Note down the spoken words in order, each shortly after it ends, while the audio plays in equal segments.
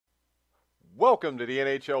Welcome to the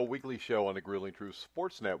NHL Weekly Show on the Grueling Truth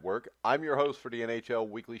Sports Network. I'm your host for the NHL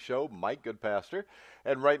Weekly Show, Mike Goodpaster.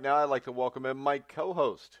 And right now I'd like to welcome in my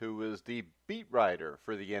co-host, who is the beat writer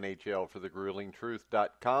for the NHL for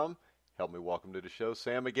thegruelingtruth.com. Help me welcome to the show,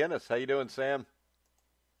 Sam Mcginnis. How you doing, Sam?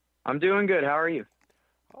 I'm doing good. How are you?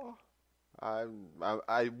 Oh,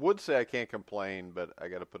 I would say I can't complain, but I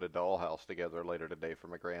got to put a dollhouse together later today for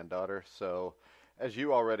my granddaughter. So, as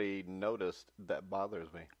you already noticed, that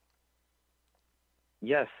bothers me.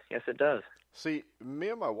 Yes, it does. See, me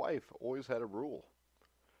and my wife always had a rule.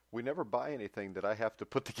 We never buy anything that I have to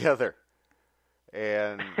put together.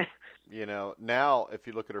 And, now if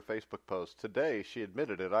you look at her Facebook post today, she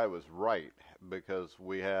admitted it. I was right because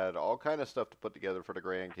we had all kind of stuff to put together for the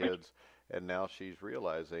grandkids. And now she's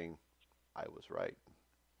realizing I was right.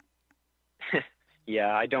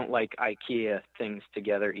 Yeah, I don't like IKEA things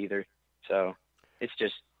together either. So it's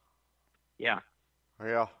just, yeah.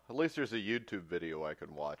 Yeah, at least there's a YouTube video I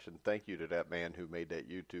can watch, and thank you to that man who made that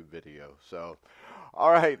YouTube video. So, all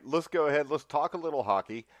right, let's go ahead. Let's talk a little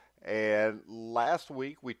hockey. And last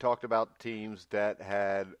week we talked about teams that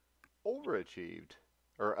had overachieved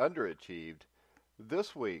or underachieved.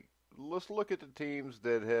 This week, let's look at the teams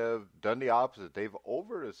that have done the opposite. They've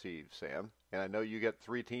overachieved, Sam, and I know you got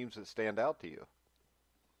three teams that stand out to you.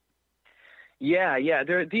 Yeah.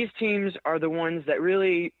 These teams are the ones that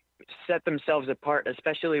really set themselves apart,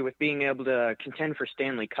 especially with being able to contend for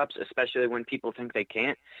Stanley Cups, especially when people think they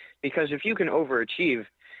can't. Because if you can overachieve,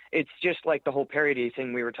 it's just like the whole parity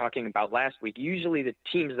thing we were talking about last week. Usually the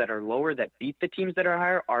teams that are lower that beat the teams that are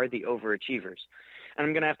higher are the overachievers. And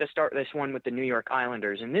I'm going to have to start this one with the New York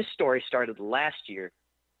Islanders. And this story started last year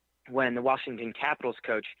when the Washington Capitals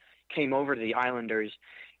coach came over to the Islanders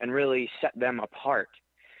and really set them apart.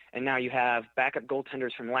 And now you have backup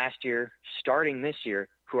goaltenders from last year starting this year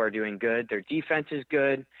who are doing good. Their defense is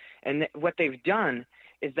good. And what they've done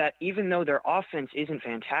is that even though their offense isn't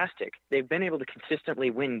fantastic, they've been able to consistently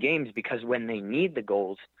win games because when they need the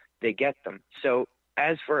goals, they get them. So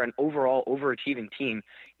as for an overall overachieving team,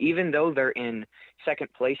 even though they're in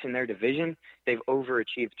second place in their division, they've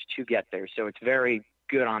overachieved to get there. So it's very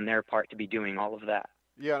good on their part to be doing all of that.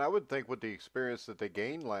 Yeah, and I would think with the experience that they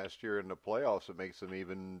gained last year in the playoffs, it makes them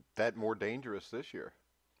even that more dangerous this year.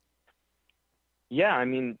 Yeah, I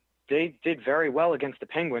mean, they did very well against the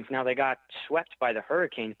Penguins. Now they got swept by the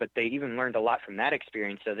Hurricanes, but they even learned a lot from that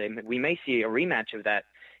experience. So we may see a rematch of that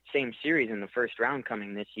same series in the first round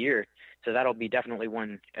coming this year. So that'll be definitely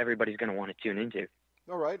one everybody's going to want to tune into.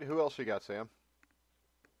 All right, who else you got, Sam?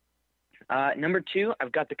 Number two,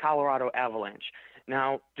 I've got the Colorado Avalanche.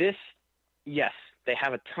 Now yes, they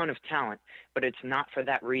have a ton of talent, but it's not for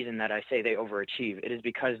that reason that I say they overachieve. It is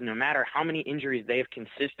because no matter how many injuries they've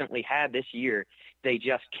consistently had this year, they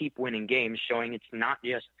just keep winning games, showing it's not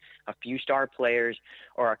just a few star players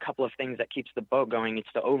or a couple of things that keeps the boat going. It's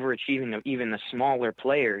the overachieving of even the smaller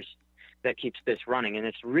players that keeps this running. And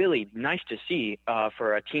it's really nice to see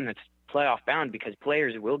for a team that's playoff bound because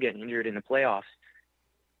players will get injured in the playoffs.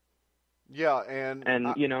 Yeah, and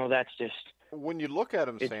that's just... When you look at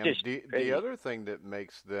them, Sam, the other thing that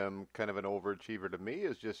makes them kind of an overachiever to me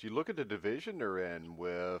is just you look at the division they're in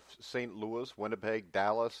with St. Louis, Winnipeg,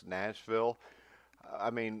 Dallas, Nashville. I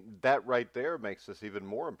mean, that right there makes this even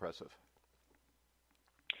more impressive.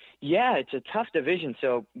 Yeah, it's a tough division.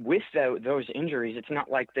 So with those injuries, it's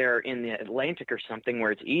not like they're in the Atlantic or something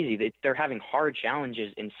where it's easy. They're having hard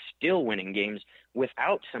challenges and still winning games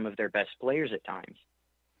without some of their best players at times.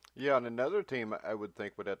 Yeah, and another team I would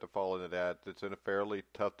think would have to fall into that's in a fairly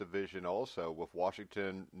tough division also with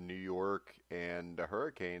Washington, New York, and the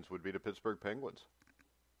Hurricanes would be the Pittsburgh Penguins.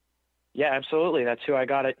 Yeah, absolutely. That's who I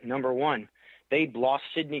got at number one. They lost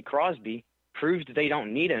Sidney Crosby, proved they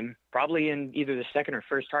don't need him, probably in either the second or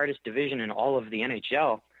first hardest division in all of the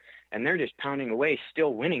NHL, and they're just pounding away,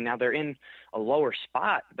 still winning. Now they're in a lower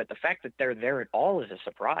spot, but the fact that they're there at all is a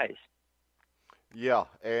surprise. Yeah,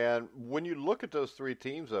 and when you look at those three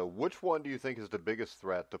teams, though, which one do you think is the biggest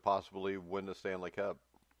threat to possibly win the Stanley Cup?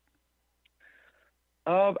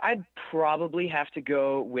 I'd probably have to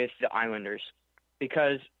go with the Islanders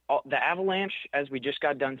because the Avalanche, as we just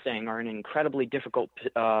got done saying, are an incredibly difficult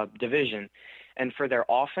division. And for their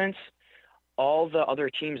offense, all the other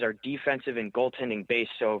teams are defensive and goaltending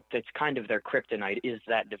based, so it's kind of their kryptonite is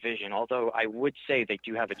that division, although I would say they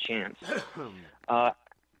do have a chance.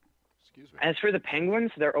 Excuse me. As for the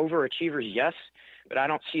Penguins, they're overachievers, yes, but I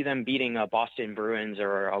don't see them beating a Boston Bruins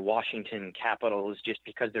or a Washington Capitals just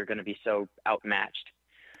because they're going to be so outmatched.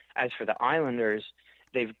 As for the Islanders,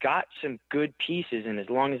 they've got some good pieces, and as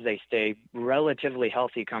long as they stay relatively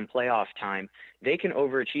healthy come playoff time, they can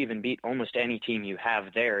overachieve and beat almost any team you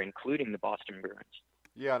have there, including the Boston Bruins.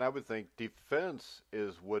 Yeah, and I would think defense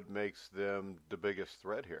is what makes them the biggest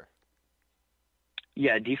threat here.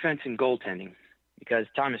 Yeah, defense and goaltending, because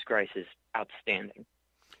Thomas Greiss is outstanding.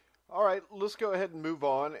 All right, let's go ahead and move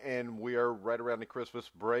on, and we are right around the Christmas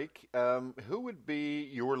break. Who would be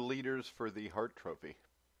your leaders for the Hart Trophy?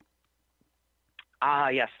 Ah,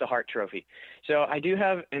 yes, the Hart Trophy. So I do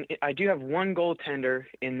have one goaltender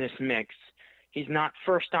in this mix. He's not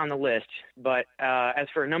first on the list, but as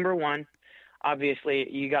for number one, obviously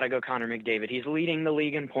you got to go Connor McDavid. He's leading the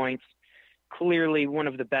league in points. Clearly one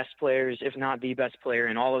of the best players, if not the best player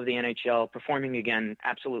in all of the NHL, performing again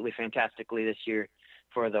absolutely fantastically this year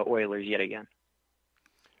for the Oilers yet again.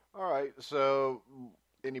 All right, so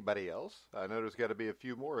anybody else? I know there's got to be a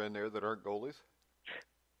few more in there that aren't goalies.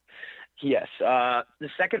 Yes. The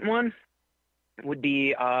second one would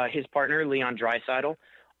be his partner, Leon Draisaitl,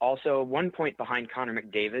 also 1 point behind Connor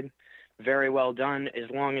McDavid. Very well done. As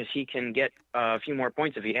long as he can get a few more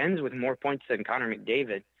points, if he ends with more points than Connor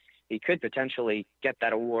McDavid, he could potentially get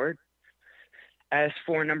that award. As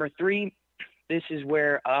for number three, this is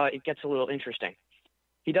where it gets a little interesting.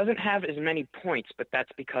 He doesn't have as many points, but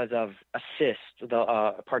that's because of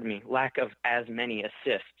lack of as many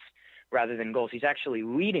assists rather than goals. He's actually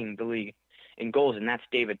leading the league in goals, and that's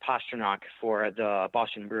David Pastrnak for the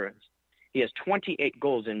Boston Bruins. He has 28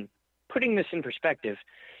 goals, and putting this in perspective,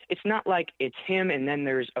 it's not like it's him and then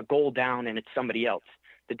there's a goal down and it's somebody else.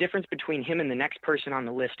 The difference between him and the next person on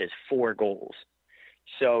the list is 4 goals.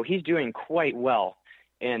 So he's doing quite well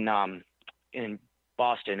in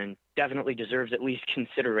Boston and definitely deserves at least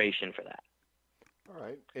consideration for that. All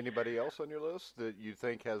right. Anybody else on your list that you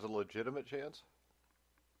think has a legitimate chance?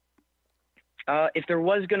 If there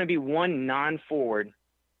was going to be one non-forward,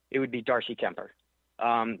 it would be Darcy Kemper.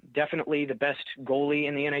 Definitely the best goalie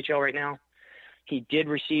in the NHL right now. He did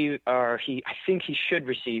receive, I think he should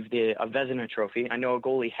receive the Vezina Trophy. I know a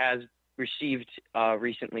goalie has received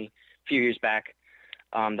recently, a few years back,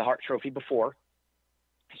 the Hart Trophy before.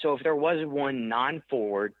 So if there was one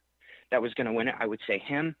non-forward that was going to win it, I would say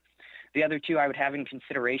him. The other two I would have in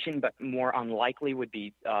consideration, but more unlikely would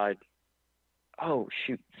be,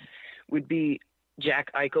 would be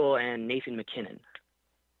Jack Eichel and Nathan McKinnon.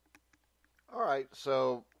 All right,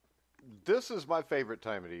 so this is my favorite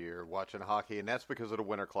time of the year, watching hockey, and that's because of the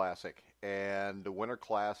Winter Classic. And the Winter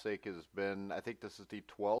Classic has been, I think this is the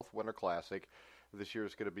 12th Winter Classic. This year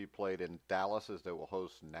is going to be played in Dallas as they will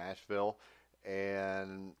host Nashville.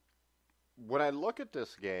 And when I look at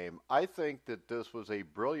this game, I think that this was a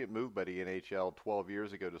brilliant move by the NHL 12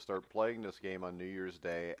 years ago to start playing this game on New Year's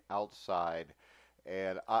Day outside.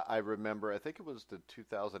 And I remember, I think it was the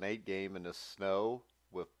 2008 game in the snow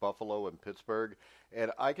with Buffalo and Pittsburgh.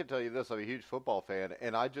 And I can tell you this, I'm a huge football fan,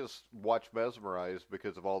 and I just watch mesmerized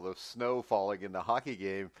because of all the snow falling in the hockey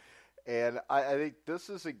game. And I think this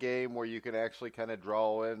is a game where you can actually kind of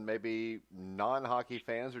draw in maybe non-hockey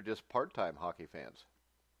fans or just part-time hockey fans.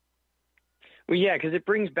 Well, yeah, because it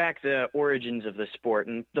brings back the origins of the sport,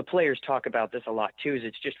 and the players talk about this a lot too. Is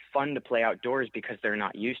it's just fun to play outdoors because they're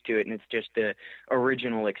not used to it, and it's just the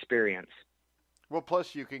original experience. Well,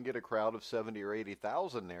 plus you can get a crowd of 70 or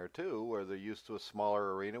 80,000 there too, where they're used to a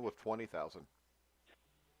smaller arena with 20,000.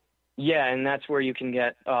 Yeah, and that's where you can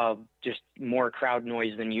get just more crowd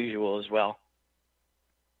noise than usual as well.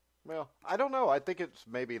 Well, I don't know. I think it's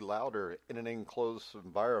maybe louder in an enclosed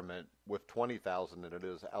environment with 20,000 than it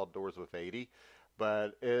is outdoors with 80.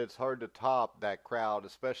 But it's hard to top that crowd,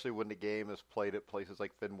 especially when the game is played at places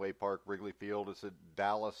like Fenway Park, Wrigley Field. It's at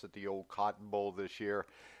Dallas at the old Cotton Bowl this year.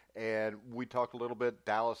 And we talked a little bit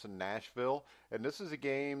Dallas and Nashville. And this is a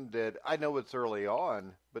game that I know it's early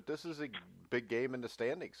on, but this is a big game in the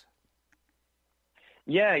standings.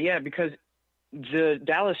 Yeah, because the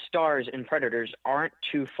Dallas Stars and Predators aren't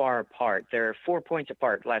too far apart. They're 4 points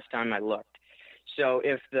apart last time I looked. So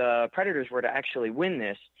if the Predators were to actually win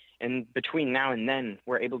this, and between now and then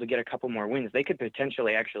we're able to get a couple more wins, they could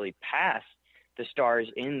potentially actually pass the Stars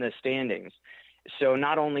in the standings. So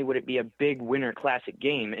not only would it be a big Winter Classic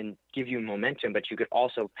game and give you momentum, but you could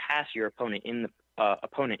also pass your opponent in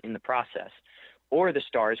the process. Or the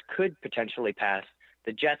Stars could potentially pass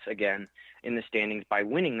the Jets again in the standings by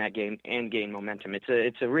winning that game and gain momentum.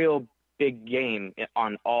 It's a real big game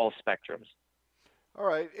on all spectrums. All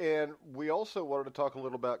right, and we also wanted to talk a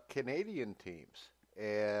little about Canadian teams.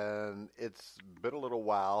 And it's been a little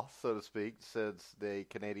while, so to speak, since the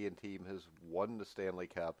Canadian team has won the Stanley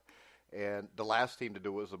Cup. And the last team to do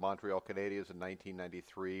it was the Montreal Canadiens in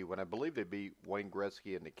 1993, when I believe they beat Wayne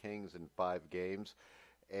Gretzky and the Kings in 5 games.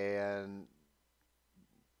 And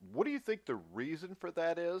what do you think the reason for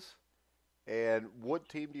that is? And what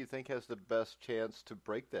team do you think has the best chance to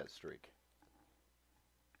break that streak?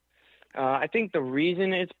 I think the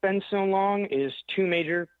reason it's been so long is two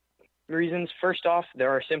major reasons. First off, there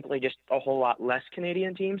are simply just a whole lot less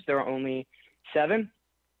Canadian teams. There are only 7.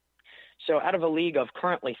 So out of a league of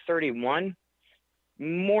currently 31,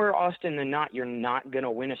 more often than not, you're not going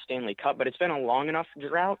to win a Stanley Cup, but it's been a long enough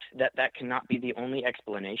drought that that cannot be the only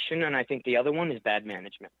explanation. And I think the other one is bad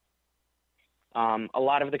management. A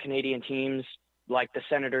lot of the Canadian teams, like the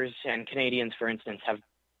Senators and Canadians, for instance, have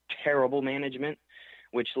terrible management,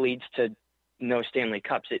 which leads to no Stanley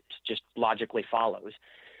Cups. It just logically follows.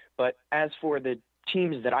 But as for the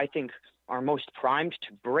teams that I think are most primed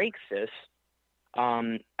to break this,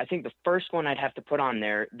 I think the first one I'd have to put on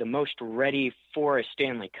there, the most ready for a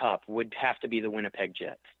Stanley Cup, would have to be the Winnipeg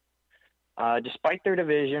Jets. Despite their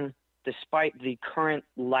division, despite the current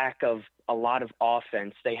lack of a lot of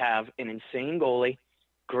offense, they have an insane goalie,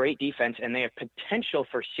 great defense, and they have potential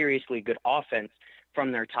for seriously good offense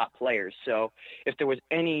from their top players. So if there was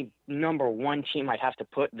any number one team I'd have to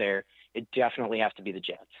put there, it definitely has to be the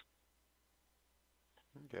Jets.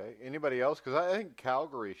 Okay. Anybody else? Because I think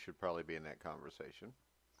Calgary should probably be in that conversation.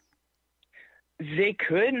 They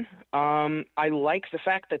could. I like the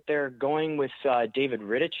fact that they're going with David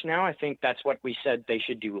Rittich now. I think that's what we said they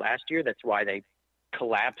should do last year. That's why they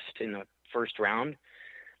collapsed in the first round.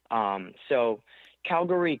 So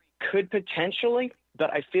Calgary could potentially,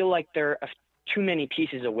 but I feel like they're too many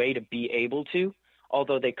pieces away to be able to,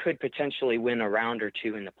 although they could potentially win a round or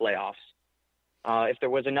two in the playoffs. If there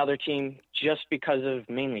was another team, just because of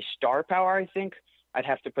mainly star power, I think, I'd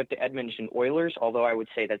have to put the Edmonton Oilers, although I would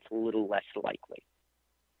say that's a little less likely.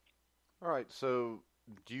 All right, so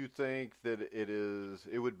do you think that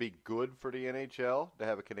it would be good for the NHL to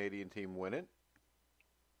have a Canadian team win it?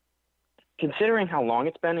 Considering how long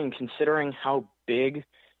it's been and considering how big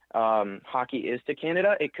hockey is to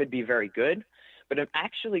Canada, it could be very good. But I'm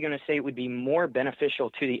actually going to say it would be more beneficial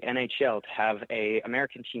to the NHL to have an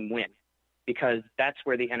American team win, because that's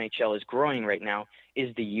where the NHL is growing right now,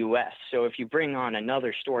 is the U.S. So if you bring on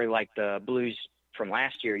another story like the Blues from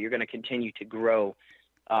last year, you're going to continue to grow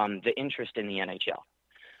the interest in the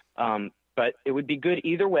NHL. But it would be good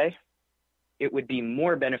either way. It would be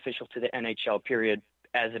more beneficial to the NHL, period,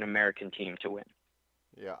 as an American team to win.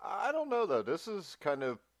 Yeah, I don't know, though. This is kind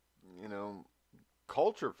of,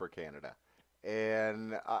 culture for Canada.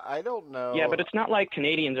 And I don't know. Yeah, but it's not like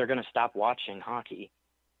Canadians are going to stop watching hockey.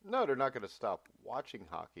 No, they're not going to stop watching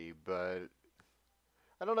hockey, but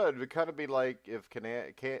I don't know. It would kind of be like if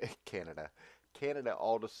Canada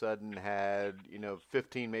all of a sudden had,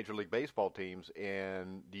 15 Major League Baseball teams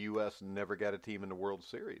and the U.S. never got a team in the World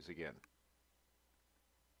Series again.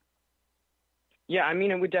 Yeah, I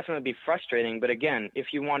mean, it would definitely be frustrating. But again, if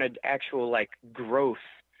you wanted actual, growth,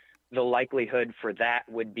 the likelihood for that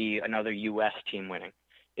would be another U.S. team winning.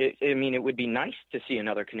 It would be nice to see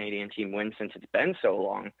another Canadian team win since it's been so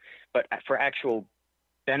long, but for actual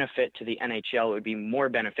benefit to the NHL, it would be more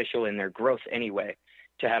beneficial in their growth anyway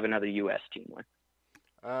to have another U.S. team win.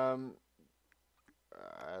 I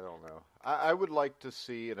don't know. I would like to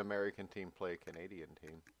see an American team play a Canadian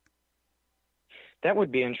team. That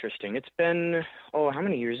would be interesting. It's been, how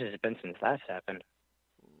many years has it been since that's happened?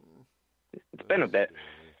 It's been a bit.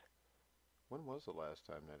 When was the last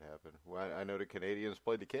time that happened? Well, I know the Canadians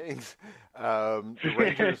played the Kings.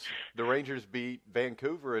 The Rangers beat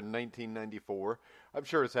Vancouver in 1994. I'm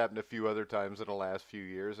sure it's happened a few other times in the last few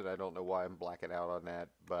years, and I don't know why I'm blacking out on that.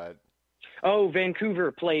 But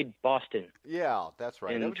Vancouver played Boston. Yeah, that's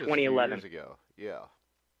right. In that was just 2011. a few years ago. Yeah.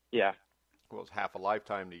 Yeah. Well, it's half a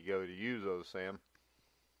lifetime to go to use those, Sam.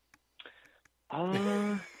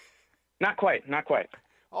 Not quite.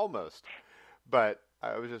 Almost. But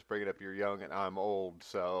I was just bringing up you're young and I'm old,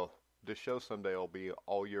 so the show someday will be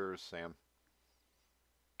all yours, Sam.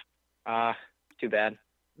 Too bad.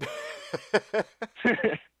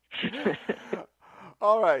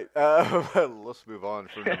 All right, let's move on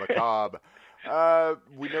from the macabre.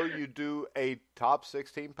 We know you do a top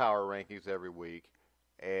 16 power rankings every week,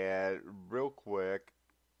 and real quick,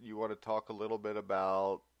 you want to talk a little bit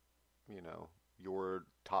about, your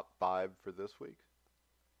top 5 for this week?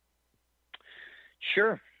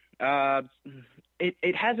 Sure.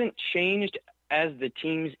 It hasn't changed as the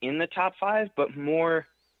teams in the top 5, but more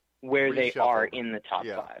where they are in the top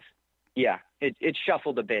 5. Yeah, it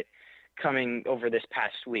shuffled a bit coming over this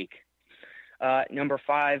past week. Number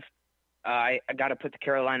 5, I got to put the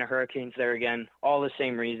Carolina Hurricanes there again. All the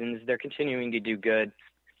same reasons. They're continuing to do good.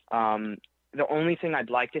 The only thing I'd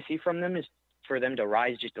like to see from them is for them to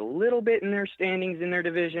rise just a little bit in their standings in their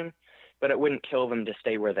division, but it wouldn't kill them to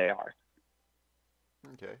stay where they are.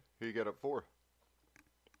 Okay. Who you got up for?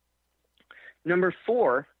 Number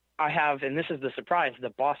 4, I have, and this is the surprise,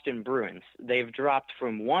 the Boston Bruins. They've dropped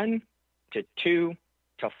from 1 to 2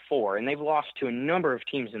 to 4, and they've lost to a number of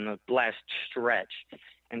teams in the last stretch,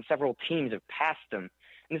 and several teams have passed them.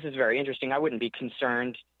 And this is very interesting. I wouldn't be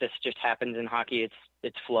concerned. This just happens in hockey.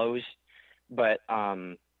 It flows. But,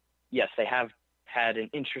 yes, they have had an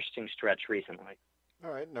interesting stretch recently.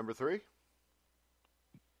 All right, number 3.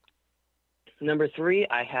 Number 3,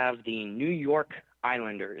 I have the New York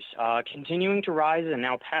Islanders, continuing to rise and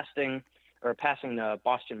now passing the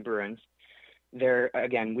Boston Bruins. They're,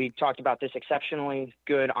 again, we talked about this, exceptionally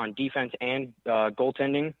good on defense and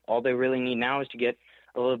goaltending. All they really need now is to get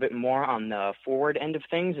a little bit more on the forward end of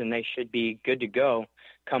things, and they should be good to go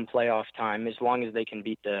come playoff time as long as they can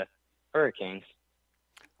beat the Hurricanes.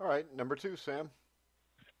 All right, number 2, Sam.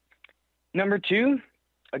 Number 2,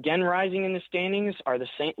 again rising in the standings, are the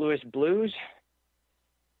St. Louis Blues,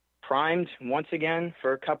 primed once again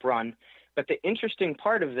for a cup run. But the interesting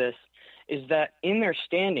part of this is that in their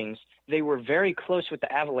standings, they were very close with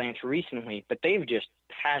the Avalanche recently, but they've just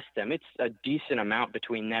passed them. It's a decent amount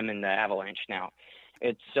between them and the Avalanche now.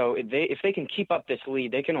 If they can keep up this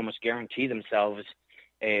lead, they can almost guarantee themselves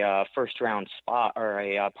a first-round spot, or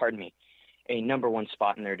a number 1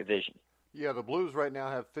 spot in their division. Yeah, the Blues right now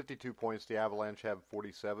have 52 points. The Avalanche have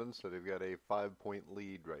 47, so they've got a 5-point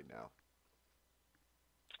lead right now.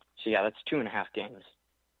 So, yeah, that's 2.5 games.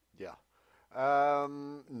 Yeah.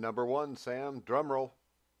 Number 1, Sam, drum roll.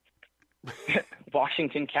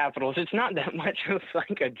 Washington Capitals. It's not that much of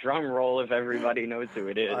like a drum roll if everybody knows who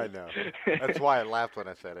it is. I know. That's why I laughed when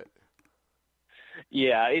I said it.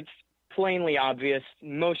 Yeah, it's plainly obvious.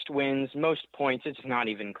 Most wins, most points. It's not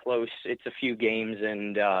even close. It's a few games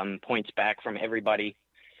and points back from everybody.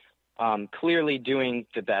 Clearly doing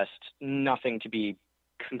the best. Nothing to be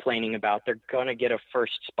complaining about. They're going to get a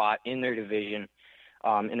first spot in their division.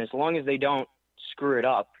 And as long as they don't screw it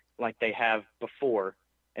up like they have before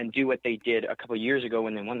and do what they did a couple of years ago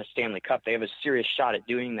when they won the Stanley Cup, they have a serious shot at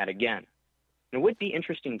doing that again. And it would be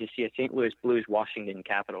interesting to see a St. Louis Blues Washington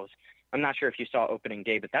Capitals. I'm not sure if you saw opening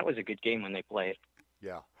day, but that was a good game when they played.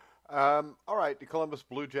 Yeah. All right, the Columbus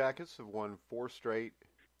Blue Jackets have won 4 straight.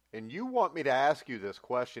 And you want me to ask you this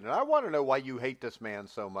question, and I want to know why you hate this man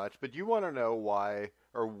so much, but you want to know why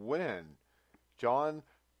or when John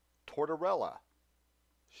Tortorella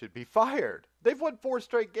should be fired. They've won 4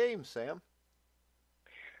 straight games, Sam.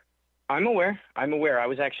 I'm aware. I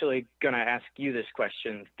was actually going to ask you this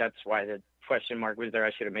question. That's why the question mark was there.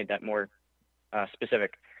 I should have made that more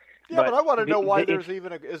specific. Yeah, but I want to know why there's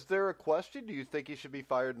even is there a question? Do you think he should be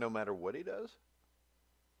fired no matter what he does?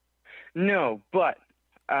 No, but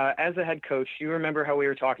as a head coach, you remember how we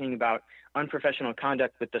were talking about unprofessional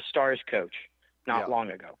conduct with the Stars coach not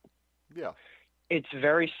long ago. Yeah. It's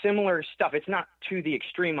very similar stuff. It's not to the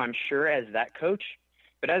extreme, I'm sure, as that coach.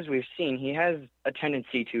 But as we've seen, he has a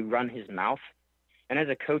tendency to run his mouth. And as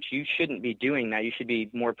a coach, you shouldn't be doing that. You should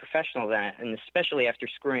be more professional than that, and especially after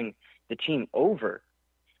screwing the team over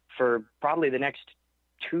for probably the next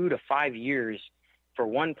 2 to 5 years for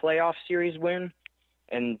one playoff series win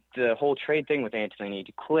and the whole trade thing with Anthony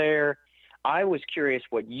Duclair. I was curious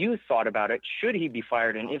what you thought about it. Should he be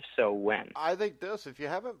fired, and if so, when? I think this, if you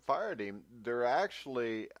haven't fired him,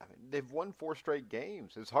 they've won 4 straight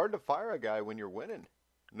games. It's hard to fire a guy when you're winning.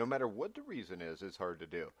 No matter what the reason is, it's hard to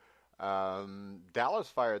do. Dallas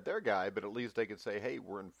fired their guy, but at least they could say, hey,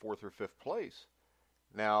 we're in 4th or 5th place.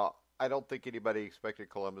 Now, I don't think anybody expected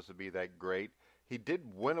Columbus to be that great. He did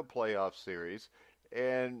win a playoff series,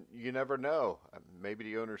 and you never know. Maybe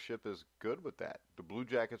the ownership is good with that. The Blue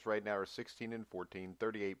Jackets right now are 16-14,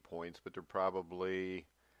 38 points, but they're probably,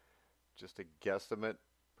 just a guesstimate,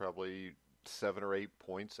 probably 7 or 8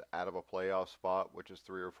 points out of a playoff spot, which is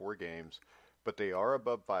 3 or 4 games. But they are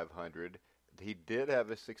above 500. He did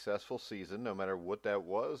have a successful season, no matter what that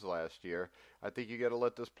was last year. I think you got to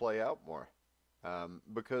let this play out more.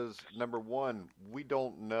 Because, number one, we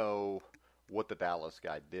don't know what the Dallas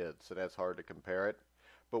guy did, so that's hard to compare it.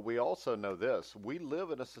 But we also know this. We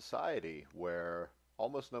live in a society where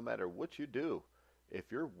almost no matter what you do,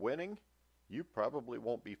 if you're winning, you probably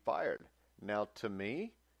won't be fired. Now, to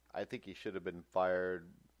me, I think he should have been fired.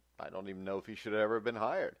 I don't even know if he should have ever been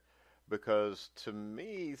hired. Because to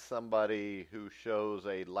me, somebody who shows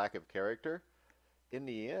a lack of character, in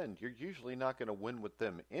the end, you're usually not going to win with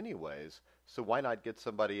them anyways. So why not get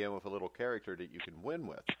somebody in with a little character that you can win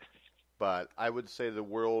with? But I would say the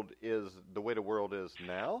way the world is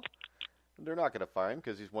now, They're not going to fire him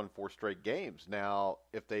because he's won 4 straight games. Now,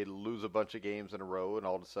 if they lose a bunch of games in a row and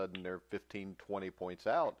all of a sudden they're 15, 20 points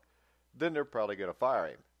out, then they're probably going to fire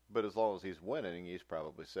him. But as long as he's winning, he's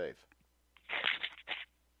probably safe.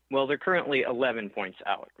 Well, they're currently 11 points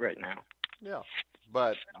out right now. Yeah.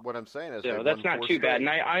 But what I'm saying is, so that's not too bad, and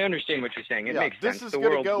I understand what you're saying. It makes sense. This is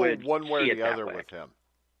going to go one way or the other way. with him,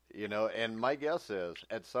 you know. And my guess is,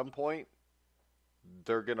 at some point,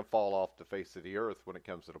 they're going to fall off the face of the earth when it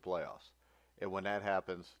comes to the playoffs, and when that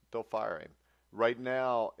happens, they'll fire him. Right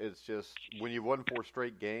now, it's just when you've won 4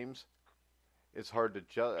 straight games, it's harder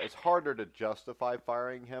to justify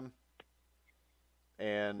firing him.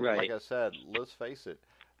 And like I said, let's face it,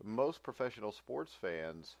 most professional sports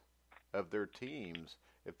fans of their teams,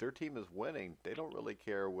 if their team is winning, they don't really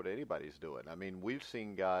care what anybody's doing. I mean, we've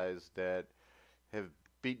seen guys that have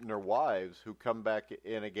beaten their wives who come back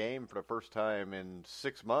in a game for the first time in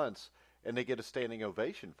 6 months, and they get a standing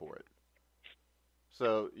ovation for it.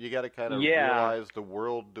 So you got to kind of realize the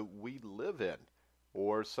world that we live in,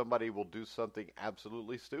 or somebody will do something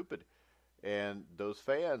absolutely stupid. And those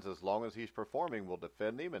fans, as long as he's performing, will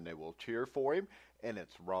defend him and they will cheer for him. And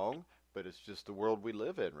it's wrong, but it's just the world we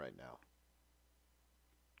live in right now.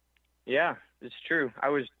 Yeah, it's true. I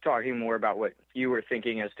was talking more about what you were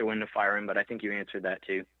thinking as to when to fire him, but I think you answered that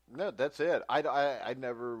too. No, that's it. I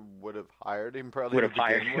never would have hired him probably to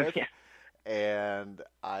begin with. Yeah. And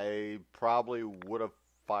I probably would have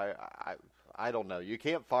fired. I don't know. You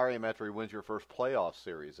can't fire him after he wins your first playoff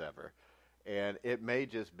series ever. And it may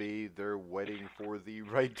just be they're waiting for the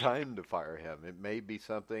right time to fire him. It may be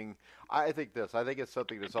something. I think it's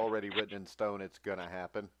something that's already written in stone. It's going to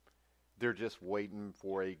happen. They're just waiting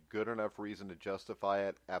for a good enough reason to justify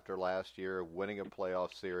it after last year winning a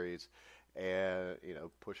playoff series and,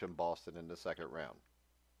 pushing Boston in the second round.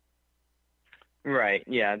 Right.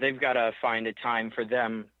 Yeah, they've got to find a time for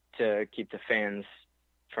them to keep the fans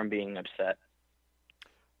from being upset.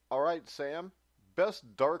 All right, Sam. Best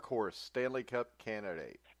dark horse Stanley Cup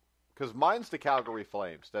candidate? Because mine's the Calgary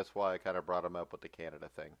Flames. That's why I kind of brought them up with the Canada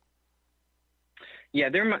thing. Yeah,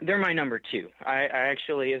 they're my number 2. I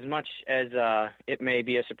actually, as much as it may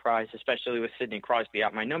be a surprise, especially with Sidney Crosby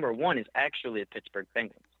out, my number 1 is actually the Pittsburgh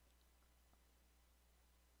Penguins.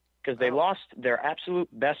 Because they lost their absolute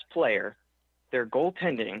best player. Their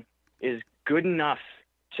goaltending is good enough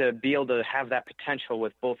to be able to have that potential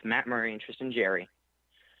with both Matt Murray and Tristan Jarry.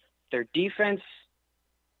 Their defense,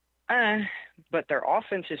 but their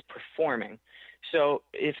offense is performing. So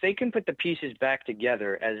if they can put the pieces back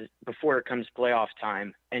together as before it comes playoff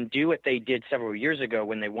time and do what they did several years ago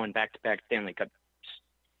when they won back-to-back Stanley Cups,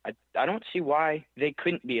 I don't see why they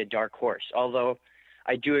couldn't be a dark horse. Although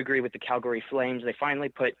I do agree with the Calgary Flames. They finally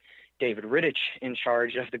put David Rittich in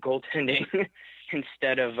charge of the goaltending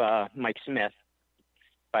instead of Mike Smith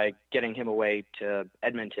by getting him away to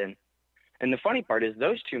Edmonton. And the funny part is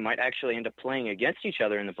those two might actually end up playing against each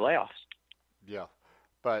other in the playoffs. Yeah,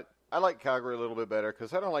 but I like Calgary a little bit better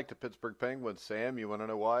because I don't like the Pittsburgh Penguins. Sam, you want to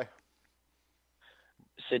know why?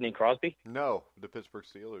 Sidney Crosby? No, the Pittsburgh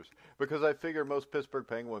Steelers. Because I figure most Pittsburgh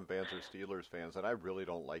Penguin fans are Steelers fans, and I really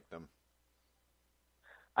don't like them.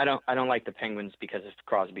 I don't like the Penguins because of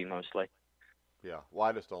Crosby mostly. Yeah, well,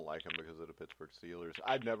 I just don't like them because of the Pittsburgh Steelers.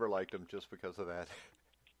 I've never liked them just because of that.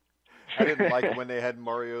 I didn't like them when they had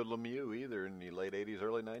Mario Lemieux either in the late 80s,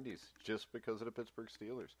 early 90s, just because of the Pittsburgh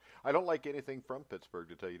Steelers. I don't like anything from Pittsburgh,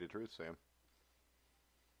 to tell you the truth, Sam.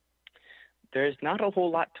 There's not a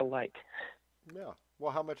whole lot to like. Yeah.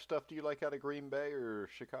 Well, how much stuff do you like out of Green Bay or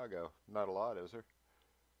Chicago? Not a lot, is there?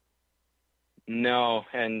 No,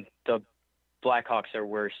 and the Blackhawks are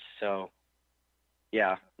worse, so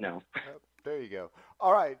yeah, no. There you go.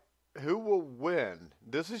 All right. Who will win?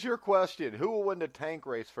 This is your question. Who will win the tank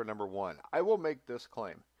race for number 1? I will make this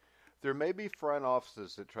claim. There may be front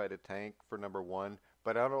offices that try to tank for number 1,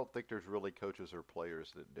 but I don't think there's really coaches or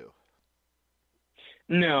players that do.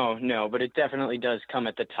 No, but it definitely does come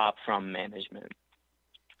at the top from management.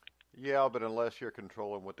 Yeah, but unless you're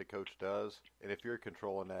controlling what the coach does, and if you're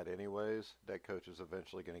controlling that anyways, that coach is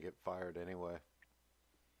eventually going to get fired anyway.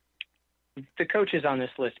 The coaches on this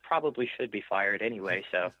list probably should be fired anyway,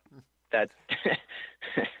 so that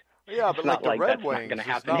yeah, but like the Red Wings, it's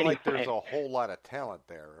not anyway. Like there's a whole lot of talent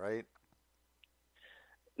there, right?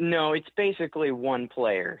 No, it's basically one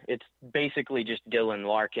player. It's basically just Dylan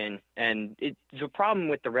Larkin, and the problem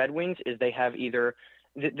with the Red Wings is they have either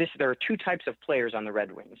there are 2 types of players on the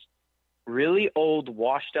Red Wings. Really old,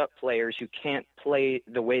 washed-up players who can't play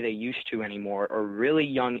the way they used to anymore, or really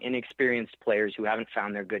young, inexperienced players who haven't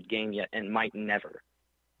found their good game yet and might never.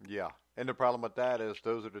 Yeah, and the problem with that is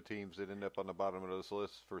those are the teams that end up on the bottom of those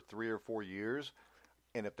lists for 3 or 4 years,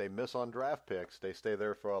 And if they miss on draft picks, they stay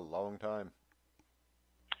there for a long time.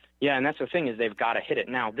 Yeah, and that's the thing is they've got to hit it.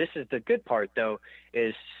 Now, this is the good part, though,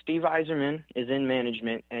 is Steve Yzerman is in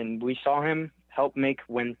management, and we saw him help make,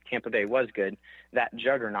 when Tampa Bay was good, that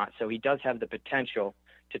juggernaut. So he does have the potential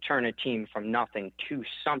to turn a team from nothing to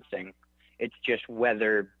something. It's just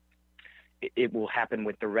whether it will happen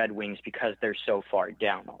with the Red Wings because they're so far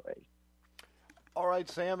down already. All right,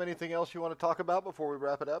 Sam, anything else you want to talk about before we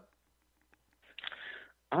wrap it up?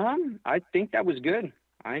 I think that was good.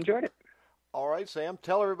 I enjoyed it. All right, Sam,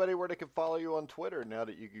 tell everybody where they can follow you on Twitter now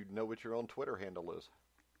that you know what your own Twitter handle is.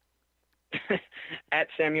 At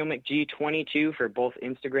Samuel McG22 for both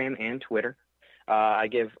Instagram and Twitter. I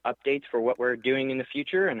give updates for what we're doing in the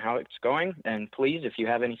future and how it's going. And please, if you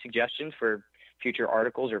have any suggestions for future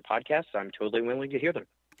articles or podcasts, I'm totally willing to hear them.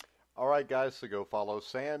 All right, guys, so go follow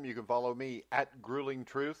Sam. You can follow me at Grueling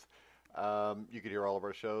Truth. You can hear all of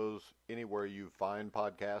our shows anywhere you find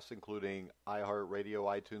podcasts, including iHeartRadio,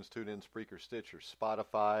 iTunes, TuneIn, Spreaker, Stitcher,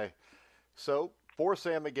 Spotify. So, for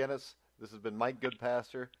Sam Mcginnis, this has been Mike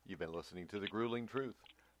Goodpaster. You've been listening to The Grueling Truth,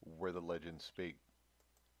 where the legends speak.